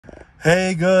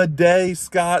Hey, good day.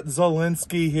 Scott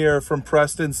Zielinski here from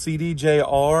Preston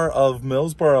CDJR of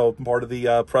Millsboro, part of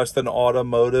the Preston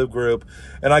Automotive Group.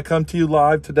 And I come to you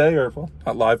live today, or well,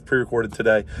 not live, pre-recorded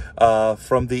today,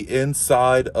 from the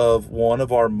inside of one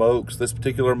of our Mokes. This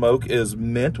particular Moke is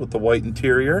mint with the white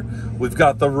interior. We've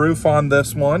got the roof on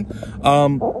this one.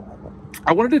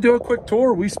 I wanted to do a quick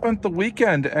tour. We spent the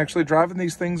weekend actually driving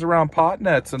these things around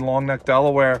Potnetz in Long Neck,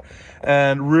 Delaware,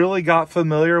 and really got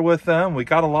familiar with them. We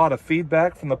got a lot of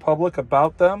feedback from the public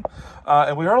about them,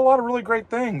 and we heard a lot of really great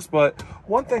things. But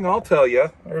one thing I'll tell you,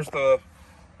 there's the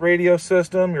radio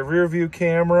system, your rear view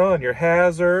camera, and your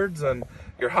hazards, and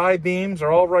your high beams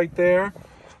are all right there.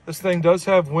 This thing does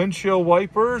have windshield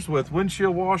wipers with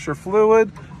windshield washer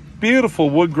fluid. Beautiful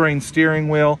wood grain steering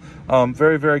wheel,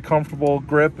 very, very comfortable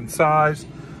grip and size.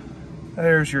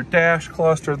 There's your dash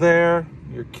cluster there,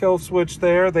 your kill switch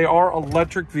there. They are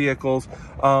electric vehicles.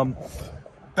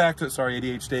 Back to, sorry,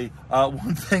 ADHD.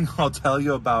 One thing I'll tell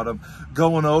you about them,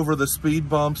 going over the speed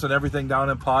bumps and everything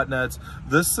down in Potnetz,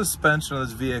 this suspension of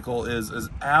this vehicle is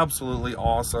absolutely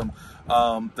awesome.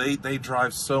 They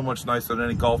drive so much nicer than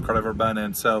any golf cart I've ever been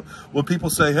in. So when people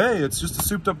say, hey, it's just a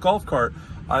souped up golf cart,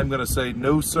 I'm gonna say,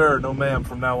 no sir, no ma'am,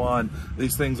 from now on.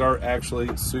 These things are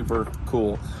actually super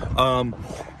cool.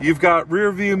 You've got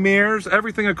rear view mirrors,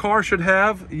 everything a car should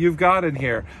have, you've got in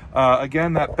here.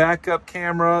 Again, that backup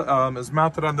camera is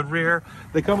mounted on the rear.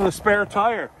 They come with a spare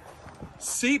tire.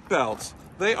 Seat belts,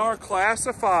 they are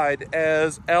classified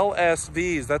as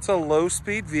LSVs. That's a low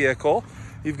speed vehicle.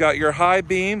 You've got your high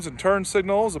beams and turn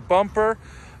signals, a bumper,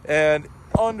 and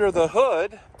under the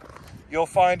hood, you'll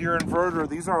find your inverter.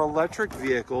 These are electric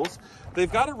vehicles.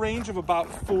 They've got a range of about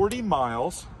 40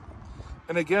 miles.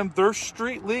 And again, they're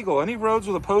street legal. Any roads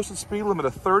with a posted speed limit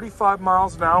of 35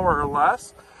 miles an hour or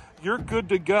less, you're good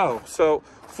to go. So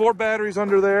 4 batteries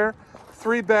under there,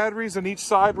 3 batteries in each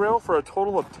side rail for a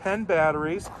total of 10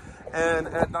 batteries. And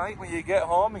at night when you get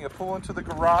home and you pull into the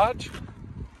garage,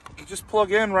 you just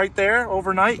plug in right there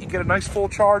overnight. You get a nice full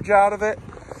charge out of it.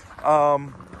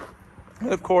 And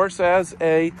of course, as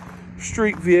a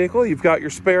street vehicle, you've got your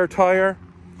spare tire.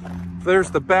 There's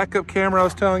the backup camera I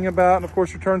was telling you about, and of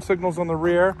course your turn signals on the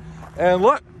rear. And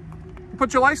look,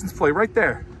 put your license plate right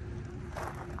there.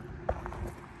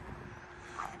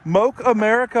 Moke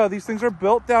America. These things are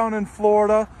built down in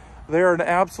Florida. They're an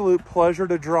absolute pleasure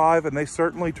to drive, and they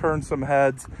certainly turn some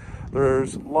heads.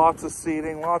 There's lots of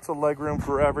seating, lots of legroom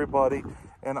for everybody,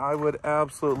 and I would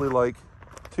absolutely like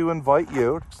to invite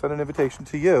you, send an invitation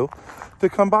to you, to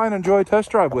come by and enjoy a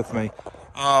test drive with me.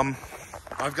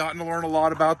 I've gotten to learn a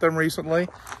lot about them recently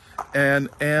and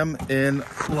am in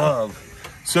love.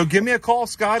 So give me a call.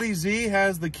 Scotty Z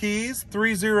has the keys,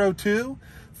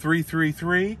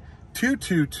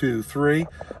 302-333-2223.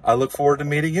 I look forward to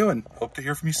meeting you and hope to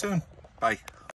hear from you soon. Bye.